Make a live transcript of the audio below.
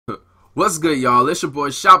What's good, y'all? It's your boy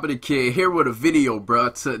Shopper the Kid here with a video, bro.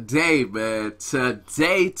 Today, man.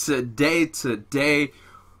 Today.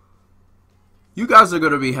 You guys are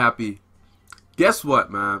gonna be happy. Guess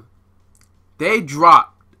what, man? They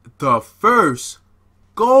dropped the first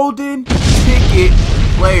golden ticket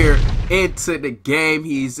player into the game.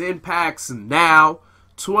 He's in packs now.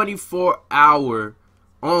 24-hour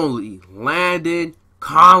only. Landon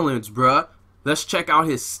Collins, bruh. Let's check out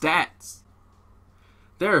his stats.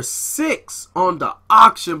 There are 6 on the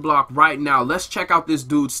auction block right now. Let's check out this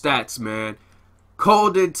dude's stats, man.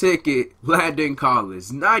 Golden ticket, Landon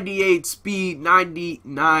Collins. 98 speed,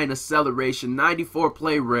 99 acceleration, 94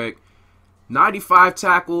 play rec, 95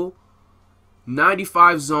 tackle,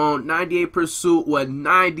 95 zone, 98 pursuit with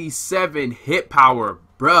 97 hit power,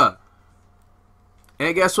 bruh.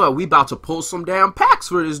 And guess what? We about to pull some damn packs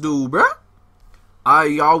for this dude, bruh.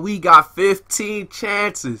 Alright, y'all, we got 15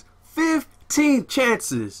 chances. 15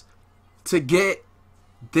 chances to get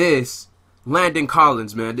this Landon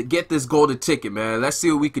Collins, man. To get this golden ticket, man. Let's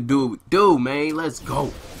see what we could do, man. Let's go.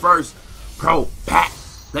 First pro pack.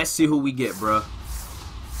 Let's see who we get, bruh.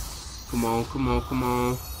 Come on.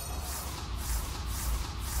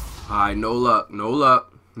 Alright, no luck.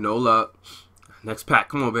 Next pack.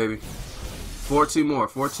 Come on, baby. 14 more,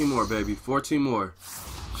 baby. 14 more.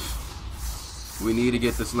 We need to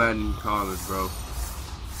get this Landon Collins, bro.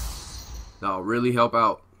 That'll really help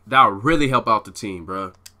out. The team,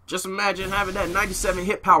 bro. Just imagine having that 97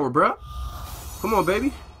 hit power, bro. Come on,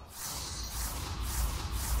 baby.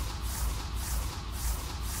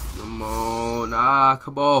 Come on.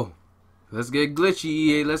 Come on. Let's get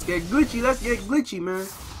glitchy. Let's get glitchy, man.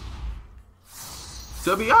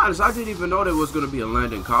 To be honest, I didn't even know there was going to be a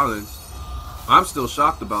Landon Collins. I'm still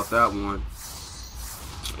shocked about that one.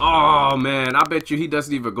 Oh, man. I bet you he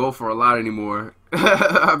doesn't even go for a lot anymore.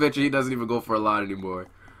 I bet you he doesn't even go for a lot anymore.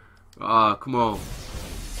 Come on.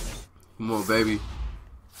 Come on, baby.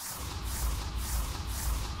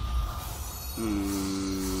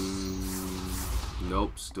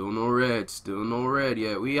 Nope. Still no red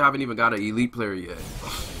yet. We haven't even got an elite player yet.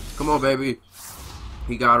 Come on, baby.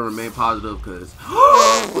 He gotta remain positive because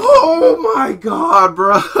oh my god,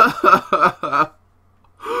 bro.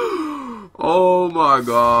 Oh my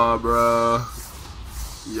god, bro.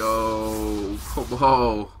 Yo, come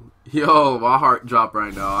on. Yo, my heart dropped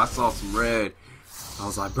right now. I saw some red. I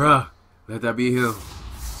was like, bruh, let that be him.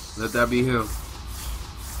 Let that be him.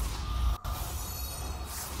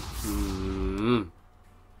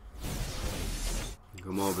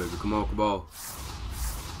 Come on, baby. Come on.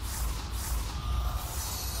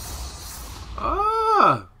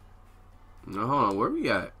 Now, hold on. Where we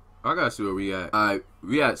at? I gotta see where we at. Alright,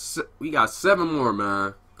 we got 7 more,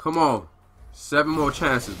 man. Come on. 7 more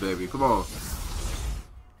chances, baby. Come on.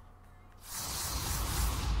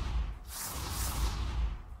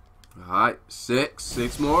 Alright,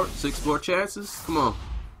 6 more chances. Come on.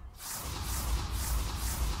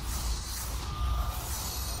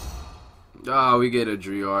 We get a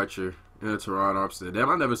Dre Archer and a Teron Armstead. Damn,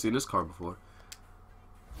 I've never seen this card before.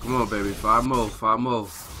 Come on, baby. 5 more. Come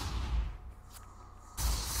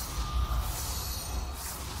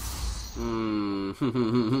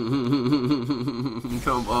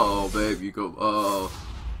on, baby. Come on.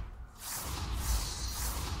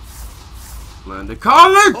 Landon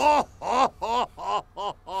Collins!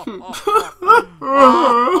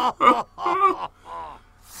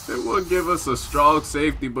 They will give us a strong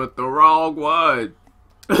safety, but the wrong one.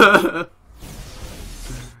 Come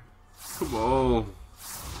on.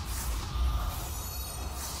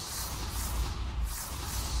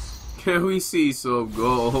 Can we see some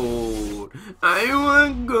gold? I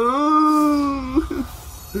want gold.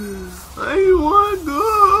 I want gold.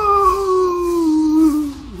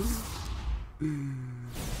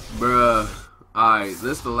 Bruh. Alright,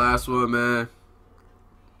 this is the last one, man.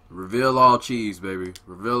 Reveal all cheese, baby.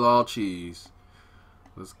 Reveal all cheese.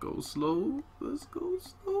 Let's go slow.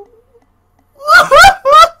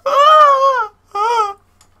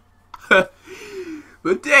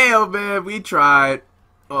 But damn, man, we tried.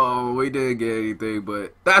 Oh, we didn't get anything,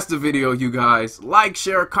 but that's the video, you guys. Like,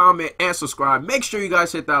 share, comment, and subscribe. Make sure you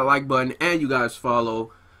guys hit that like button and you guys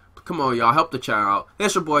follow. Come on, y'all. Help the channel out.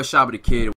 It's your boy, Shopper the Kid.